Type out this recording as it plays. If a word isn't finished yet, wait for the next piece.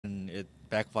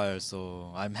backfired.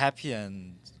 So I'm happy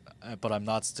but I'm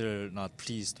still not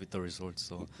pleased with the results.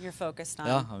 So You're focused on.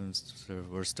 yeah,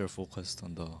 we're still focused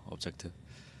on the objective.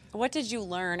 What did you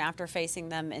learn after facing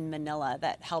them in Manila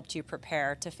that helped you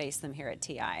prepare to face them here at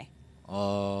TI?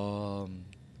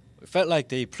 It felt like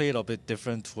they played a bit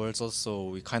different towards us, so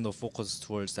we kind of focused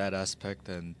towards that aspect,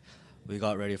 and we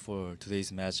got ready for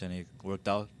today's match, and it worked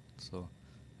out. So,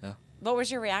 yeah. What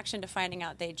was your reaction to finding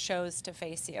out they chose to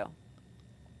face you?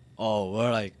 Oh,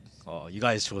 we're like, oh, you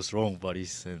guys chose wrong,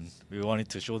 buddies, and we wanted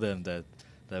to show them that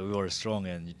we were strong,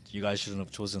 and you guys shouldn't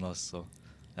have chosen us. So,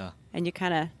 yeah. And you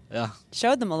kind of Yeah.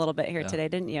 showed them a little bit here Yeah. today,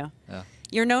 didn't you? Yeah.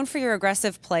 You're known for your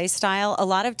aggressive play style. A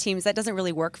lot of teams that doesn't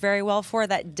really work very well for.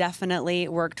 That definitely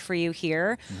worked for you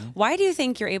here. Why do you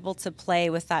think you're able to play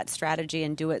with that strategy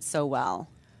and do it so well?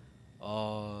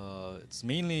 It's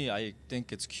mainly, I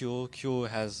think it's Q. Q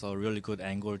has a really good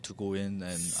angle to go in,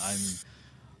 and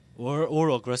we're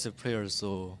all aggressive players,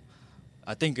 so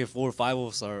I think if all five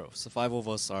of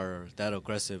us are that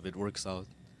aggressive, it works out.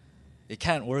 It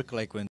can't work like when